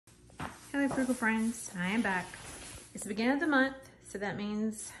Hello frugal friends, I am back. It's the beginning of the month, so that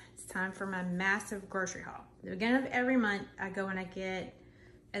means it's time for my massive grocery haul. At the beginning of every month, I go and I get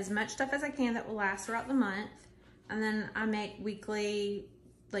as much stuff as I can that will last throughout the month, and then I make weekly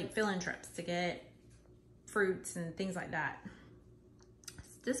fill-in trips to get fruits and things like that.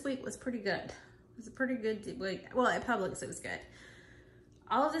 This week was pretty good. It was a pretty good week. Well, at Publix it was good.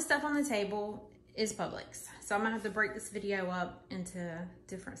 All of the stuff on the table is Publix. So I'm gonna have to break this video up into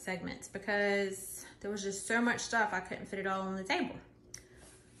different segments because there was just so much stuff I couldn't fit it all on the table.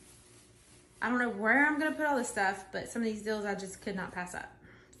 I don't know where I'm gonna put all this stuff, but some of these deals I just could not pass up.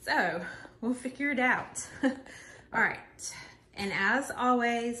 So we'll figure it out. All right, and as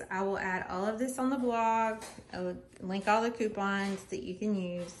always, I will add all of this on the blog. I will link all the coupons that you can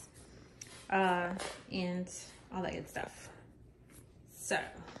use and all that good stuff. So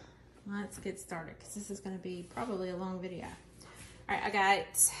let's get started because this is going to be probably a long video. All right, I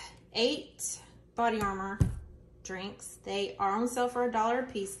got 8 Body Armor drinks. They are on sale for $1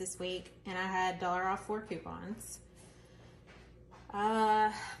 a piece this week, and I had $1 off 4 coupons.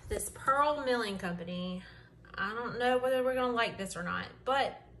 This Pearl Milling Company, I don't know whether we're going to like this or not,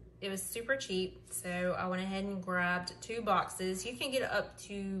 but it was super cheap, so I went ahead and grabbed 2 boxes. You can get up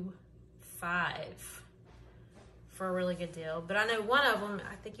to 5 for a really good deal, but I know one of them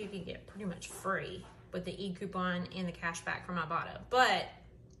I think you can get pretty much free with the e-coupon and the cash back from Ibotta. But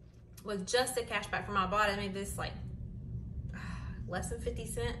with just the cash back from Ibotta, I made this like less than 50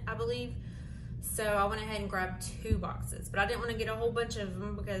 cents, I believe. So I went ahead and grabbed 2 boxes, but I didn't want to get a whole bunch of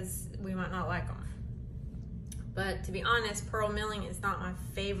them because we might not like them. But to be honest, Pearl Milling is not my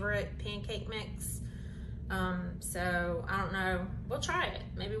favorite pancake mix. So I don't know, we'll try it.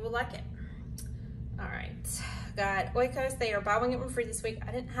 Maybe we'll like it. All right, got Oikos. They are buy one, get one free this week.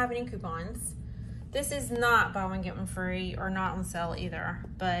 I didn't have any coupons. This is not buy one, get one free or not on sale either,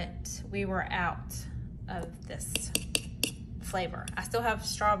 but we were out of this flavor. I still have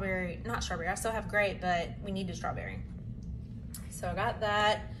strawberry, not strawberry, I still have grape, but we needed strawberry. So I got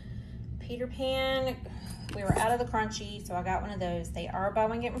that. Peter Pan, we were out of the crunchy, so I got one of those. They are buy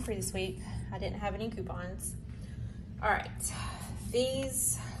one, get one free this week. I didn't have any coupons. All right,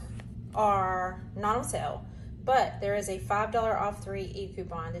 these are not on sale, but there is a $5 off 3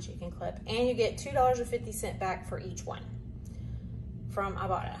 e-coupon that you can clip, and you get $2.50 back for each one from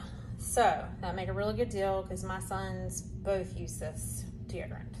Ibotta. So that made a really good deal because my sons both use this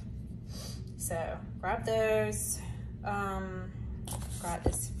deodorant. So grab those. Got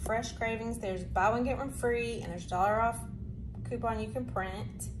this Fresh Cravings. There's buy one, get one free, and there's $1 off coupon you can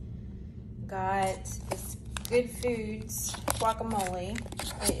print. Got this Good Foods guacamole.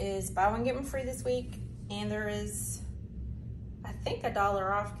 It is buy one, get one free this week, and there is, I think, $1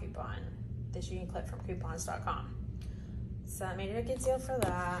 off coupon that you can clip from coupons.com. So I made it a good deal for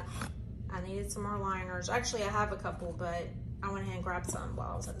that. I needed some more liners. Actually, I have a couple, but I went ahead and grabbed some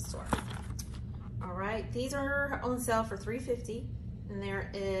while I was at the store. All right, these are on sale for $3.50, and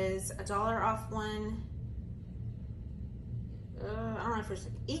there is $1 off one. I don't know if there's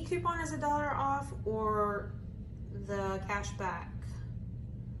an e-coupon is $1 off or the cash back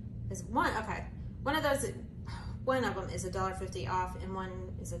is one. Okay, one of those, one of them is $1.50 off and one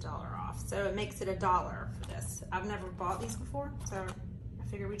is $1 off. So it makes it $1 for this. I've never bought these before, so I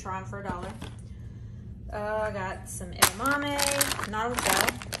figured we try them for $1. I got some edamame, not on sale.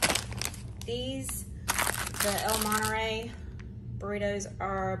 These, the El Monterey burritos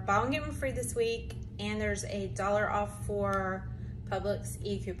are buy one, get one free this week, and there's a $1 off for Publix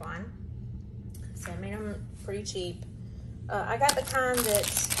e-coupon. So I made them pretty cheap. I got the kind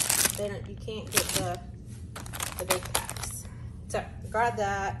that you can't get the big packs. So grab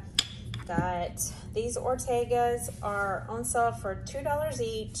that. Got these Ortegas are on sale for $2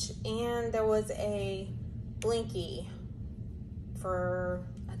 each, and there was a Blinky for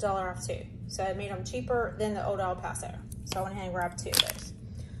 $1 off too. So I made them cheaper than the Old El Paso. So I went ahead and grabbed 2 of those.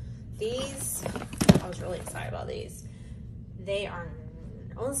 These, I was really excited about these. They are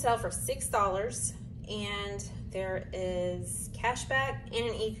on sale for $6, and there is cash back and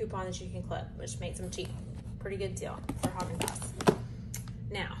an e-coupon that you can clip, which makes them cheap. Pretty good deal for Haagen-Dazs.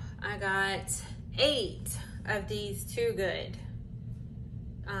 Now, I got 8 of these Too Good,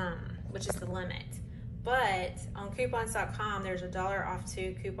 which is the limit. But on coupons.com, there's $1 off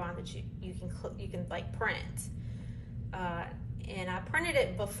 2 coupon that you can like print. And I printed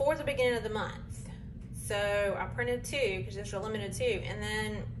it before the beginning of the month. So I printed 2 because there's a limited 2. And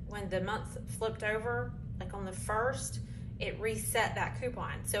then when the month flipped over, like on the 1st, it reset that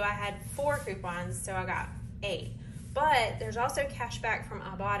coupon. So I had 4 coupons, so I got 8. But there's also cash back from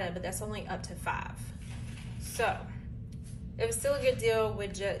Ibotta, but that's only up to 5. So it was still a good deal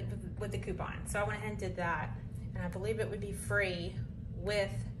with with the coupon. So I went ahead and did that, and I believe it would be free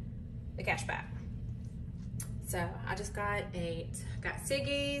with the cash back. So I just got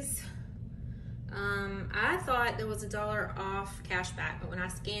Siggy's. I thought there was $1 off cash back, but when I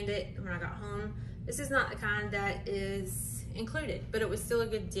scanned it when I got home, this is not the kind that is included, but it was still a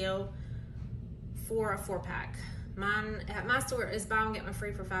good deal for a 4-pack. Mine at my store is buy one get one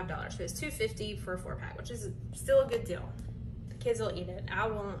free for $5. So it's $2.50 for a 4-pack, which is still a good deal. The kids will eat it. I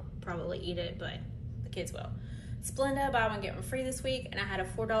won't probably eat it, but the kids will. Splenda, buy one get one free this week, and I had a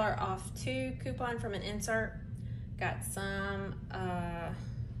 $4 off 2 coupon from an insert. Got some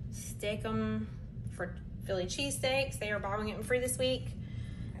Steakum for Philly cheesesteaks. They are buy one get one free this week.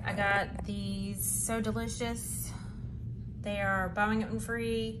 I got these So Delicious. They are buy one get one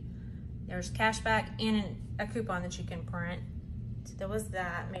free. There's cash back and a coupon that you can print. So there was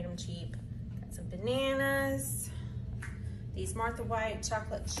that, made them cheap. Got some bananas. These Martha White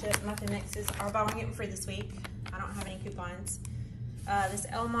chocolate chip muffin mixes are buy one get one free this week. I don't have any coupons. This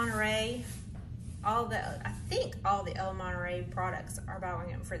El Monterey, I think all the El Monterey products are buy one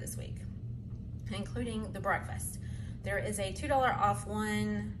get one free this week, including the breakfast. There is a $2 off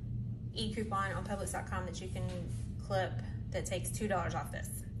 1 e-coupon on Publix.com that you can clip that takes $2 off this.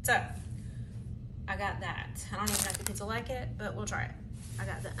 So I got that. I don't even know if the kids will like it, but we'll try it. I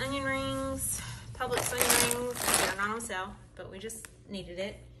got the onion rings, Publix onion rings. They're not on sale, but we just needed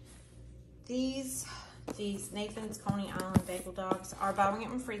it. These Nathan's Coney Island bagel dogs are buy one get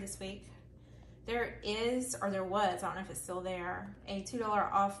one free this week. There is, or there was, I don't know if it's still there, a $2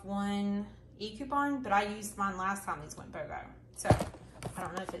 off 1 e-coupon, but I used mine last time these went BOGO. So I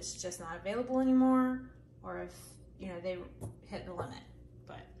don't know if it's just not available anymore or if, you know, they hit the limit.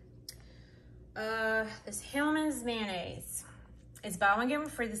 But this Hellmann's mayonnaise is buy one get one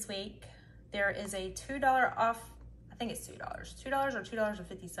free this week. There is a $2 off, I think it's $2 or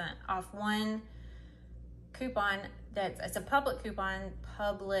 $2.50 off 1 coupon it's a Publix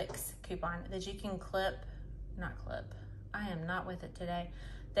coupon that you can I am not with it today,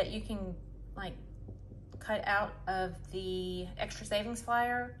 that you can like cut out of the extra savings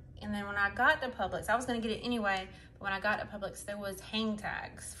flyer. And then when I got to Publix, I was gonna get it anyway, but when I got to Publix, there was hang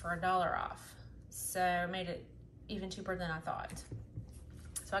tags for $1 off. So it made it even cheaper than I thought.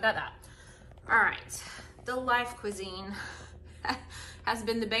 So I got that. All right, the Life Cuisine has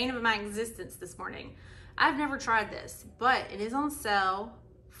been the bane of my existence this morning. I've never tried this, but it is on sale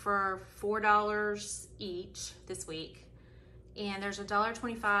for $4 each this week. And there's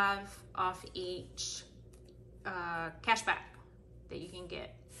 $1.25 off each cash back that you can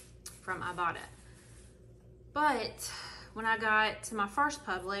get from Ibotta. But when I got to my first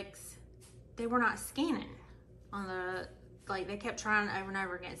Publix, they were not scanning on the, like they kept trying over and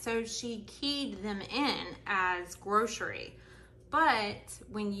over again. So she keyed them in as grocery. But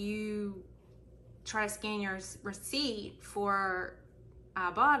when you try to scan your receipt for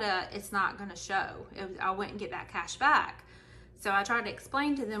Ibotta, it's not gonna show. I wouldn't get that cash back. So I tried to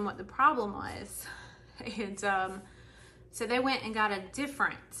explain to them what the problem was. And so they went and got a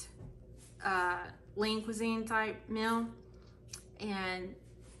different lean cuisine type meal and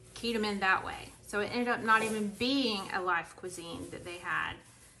keyed them in that way. So it ended up not even being a Life Cuisine that they had.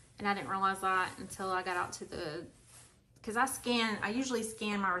 And I didn't realize that until I got out to the, because I usually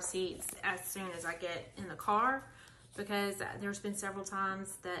scan my receipts as soon as I get in the car, because there's been several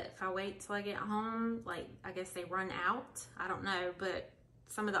times that if I wait till I get home, like I guess they run out. I don't know, but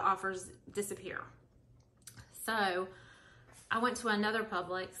some of the offers disappear. So I went to another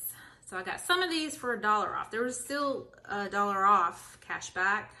Publix. So I got some of these for $1 off. There was still $1 off cash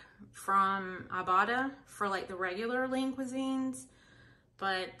back from Ibotta for like the regular lean cuisines,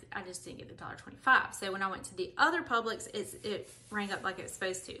 but I just didn't get the $1.25. So when I went to the other Publix, it rang up like it was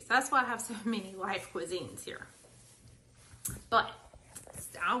supposed to. So that's why I have so many Life Cuisines here. But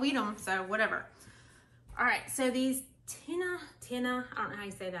I'll eat them, so whatever. All right, so these Tina, I don't know how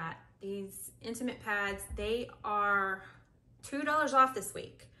you say that. These intimate pads, they are $2 off this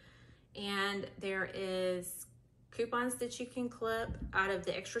week. And there is coupons that you can clip out of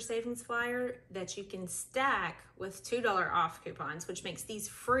the extra savings flyer that you can stack with $2 off coupons, which makes these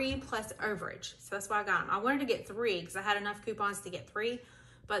free plus overage. So that's why I got them. I wanted to get 3 because I had enough coupons to get 3,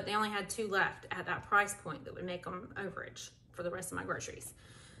 but they only had 2 left at that price point that would make them overage for the rest of my groceries.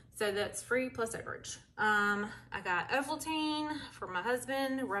 So that's free plus overage. I got Ovaltine for my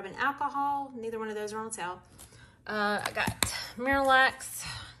husband, rubbing alcohol. Neither one of those are on sale. I got Miralax.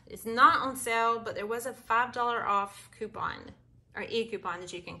 It's not on sale, but there was a $5 off coupon or e-coupon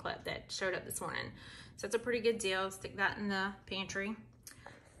that you can clip that showed up this morning. So it's a pretty good deal. Stick that in the pantry.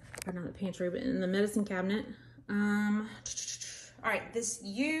 Or not the pantry, but in the medicine cabinet. All right, this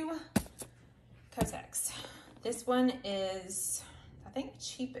U Kotex. This one is, I think,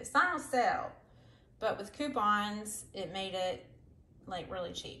 cheap. It's not on sale, but with coupons, it made it like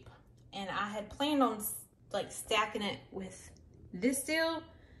really cheap. And I had planned on like stacking it with this deal,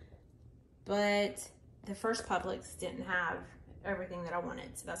 but the first Publix didn't have everything that I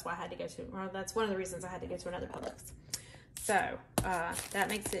wanted. So that's why I had to go to, well, that's one of the reasons I had to go to another Publix. So that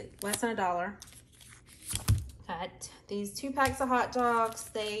makes it less than $1. Got these 2 packs of hot dogs.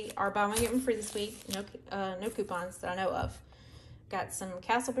 They are buy one, get one free this week. No coupons that I know of. Got some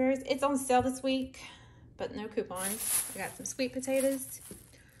Castleberries. It's on sale this week, but no coupons. I got some sweet potatoes.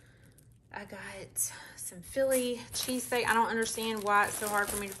 I got some Philly cheesesteak. I don't understand why it's so hard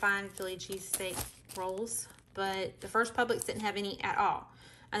for me to find Philly cheesesteak rolls, but the first Publix didn't have any at all.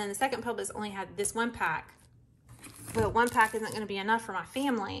 And then the second Publix only had this 1 pack. But 1 pack isn't going to be enough for my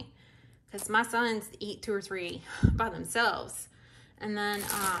family because my sons eat 2 or 3 by themselves. And then,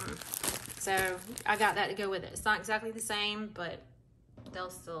 so I got that to go with it. It's not exactly the same, but they'll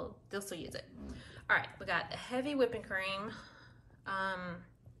still use it. All right, we got the heavy whipping cream.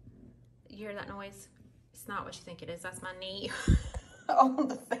 You hear that noise? It's not what you think it is. That's my knee on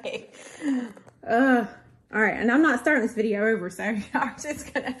the fake. All right, and I'm not starting this video over, so I'm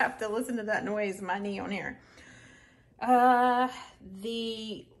just gonna have to listen to that noise, my knee on here.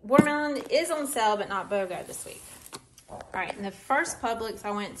 The watermelon is on sale, but not BOGO this week. All right, and the first Publix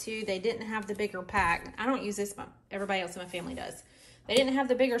I went to, they didn't have the bigger pack. I don't use this, but everybody else in my family does. They didn't have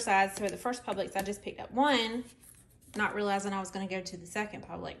the bigger size, so at the first Publix, I just picked up 1, not realizing I was going to go to the second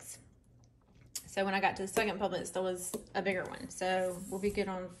Publix. So when I got to the second Publix, there was a bigger one. So we'll be good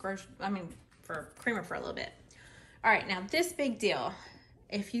on for creamer for a little bit. All right, now this big deal.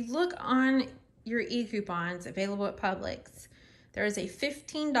 If you look on your e-coupons available at Publix, there is a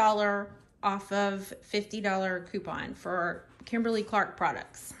 $15 off of $50 coupon for Kimberly-Clark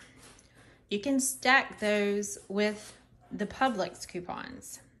products. You can stack those with the Publix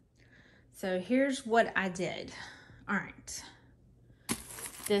coupons. So here's what I did. All right,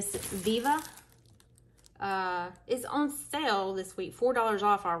 this Viva is on sale this week, $4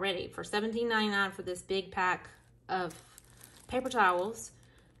 off already for $17.99 for this big pack of paper towels.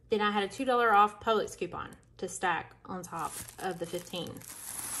 Then I had a $2 off Publix coupon to stack on top of the 15.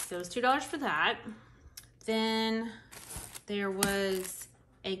 So it was $2 for that. Then there was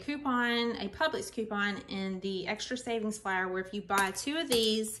a coupon, a Publix coupon in the extra savings flyer where if you buy 2 of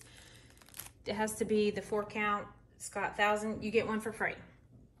these, it has to be the 4 count, it's got 1,000, you get 1 for free.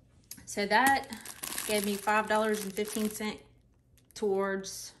 So that gave me $5.15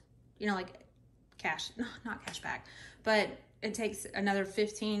 towards, like cash, not cash back, but it takes another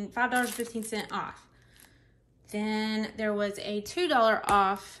 $5.15 off. Then there was a $2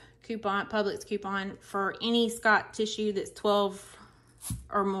 off coupon, Publix coupon for any Scott tissue that's 12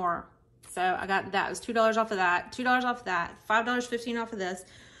 or more. So I got that. It was $2 off of that, $2 off of that, $5.15 off of this,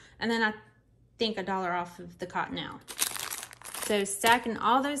 and then I think $1 off of the Cottonelle. So stacking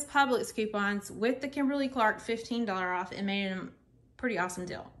all those Publix coupons with the Kimberly-Clark $15 off, it made a pretty awesome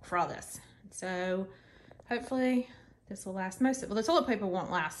deal for all this. So hopefully this will last most of it. Well, the toilet paper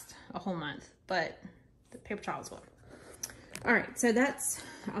won't last a whole month, but the paper towels will. All right, so that's,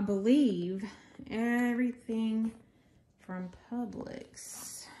 I believe, everything from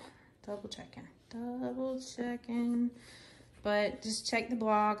Publix. Double checking. But just check the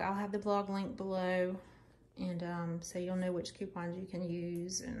blog. I'll have the blog link below. And so you'll know which coupons you can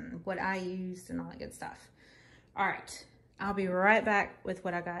use and what I used and all that good stuff. All right, I'll be right back with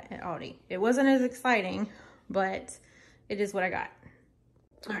what I got at ALDI. It wasn't as exciting, but it is what I got.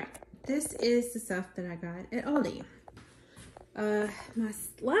 All right, this is the stuff that I got at ALDI. I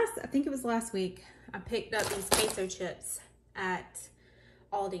think it was last week, I picked up these queso chips at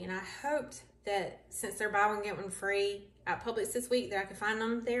ALDI, and I hoped that since they're buy one, get one free at Publix this week that I could find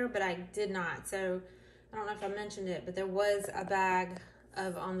them there, but I did not. So I don't know if I mentioned it, but there was a bag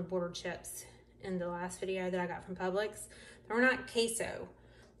of On the Border chips in the last video that I got from Publix. They were not queso.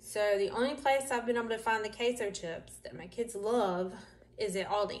 So the only place I've been able to find the queso chips that my kids love is at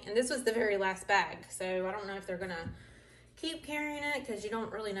ALDI. And this was the very last bag. So I don't know if they're going to keep carrying it because you don't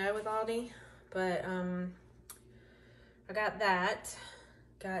really know with ALDI. But I got that.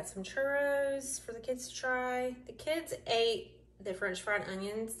 Got some churros for the kids to try. The kids ate the French fried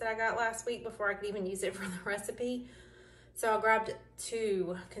onions that I got last week before I could even use it for the recipe. So I grabbed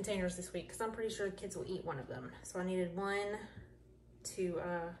 2 containers this week because I'm pretty sure the kids will eat one of them. So I needed 1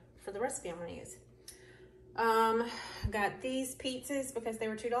 for the recipe I'm gonna use. I got these pizzas because they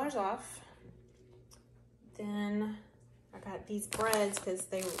were $2 off. Then I got these breads because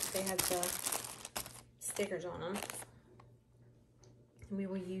they had the stickers on them. We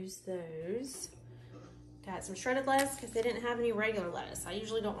will use those. Got some shredded lettuce because they didn't have any regular lettuce. I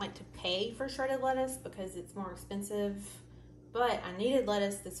usually don't like to pay for shredded lettuce because it's more expensive, but I needed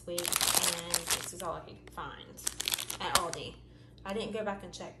lettuce this week and this is all I could find at ALDI. I didn't go back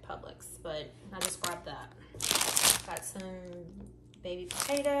and check Publix, but I just grabbed that. Got some baby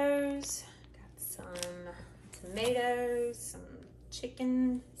potatoes, got some tomatoes, some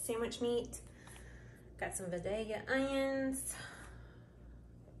chicken sandwich meat, got some bodega onions.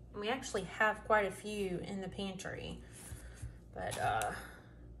 We actually have quite a few in the pantry, but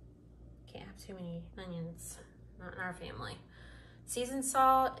can't have too many onions, not in our family. Seasoned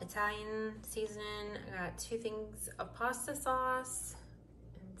salt, Italian seasoning. I got 2 things of pasta sauce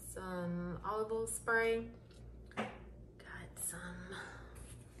and some olive oil spray. Got some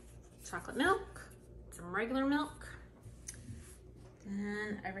chocolate milk, some regular milk.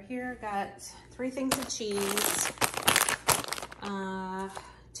 Then over here I got 3 things of cheese,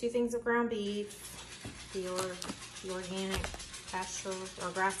 2 things of ground beef, the organic pasture or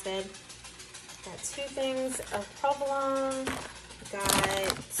grass-fed. Got 2 things of provolone.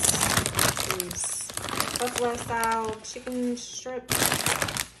 Got these buffalo style chicken strips,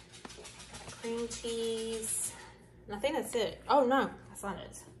 cream cheese, and I think that's it. Oh no, that's not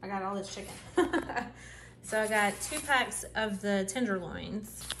it. I got all this chicken. So I got 2 packs of the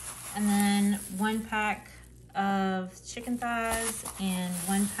tenderloins, and then 1 pack of chicken thighs and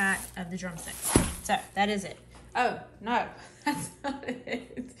 1 pack of the drumsticks. So that is it. Oh no, that's not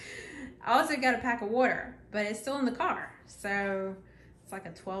it. I also got a pack of water, but it's still in the car. So it's like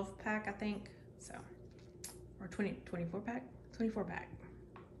a 12 pack, I think. So, or 24 pack? 24 pack.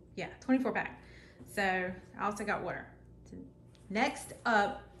 Yeah, 24 pack. So I also got water. So next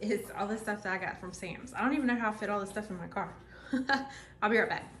up is all the stuff that I got from Sam's. I don't even know how I fit all this stuff in my car. I'll be right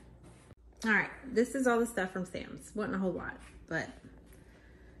back. All right, this is all the stuff from Sam's. Wasn't a whole lot, but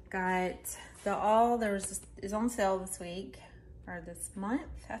got is on sale this week. Or this month.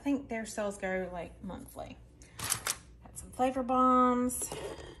 I think their sales go like monthly. Got some flavor bombs.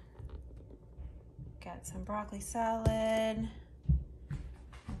 Got some broccoli salad.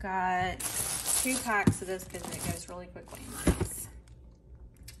 Got 2 packs of this because it goes really quickly in mine.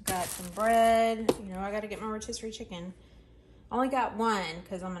 Got some bread. You know, I got to get my rotisserie chicken. I only got 1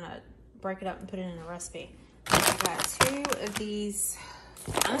 because I'm going to break it up and put it in a recipe. I got 2 of these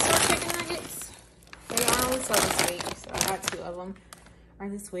dinosaur chicken nuggets. They are on sale this week, so I got 2 of them. Or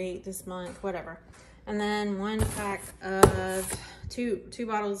this week, this month, whatever. And then 1 pack of 2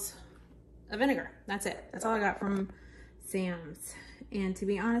 bottles of vinegar. That's it. That's all I got from Sam's. And to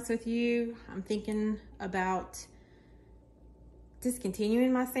be honest with you, I'm thinking about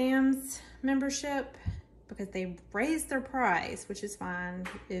discontinuing my Sam's membership because they raised their price, which is fine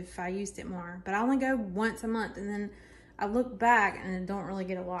if I used it more. But I only go once a month, and then I look back and don't really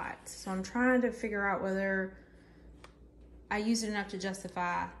get a lot. So I'm trying to figure out whether I use it enough to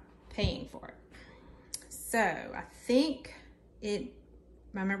justify paying for it. So I think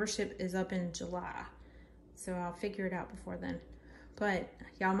my membership is up in July. So I'll figure it out before then. But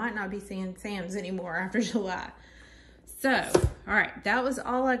y'all might not be seeing Sam's anymore after July. So, all right, that was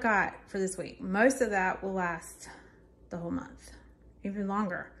all I got for this week. Most of that will last the whole month, even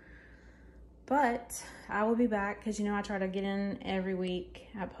longer. But I will be back because, you know, I try to get in every week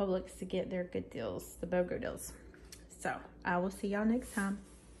at Publix to get their good deals, the BOGO deals. So I will see y'all next time.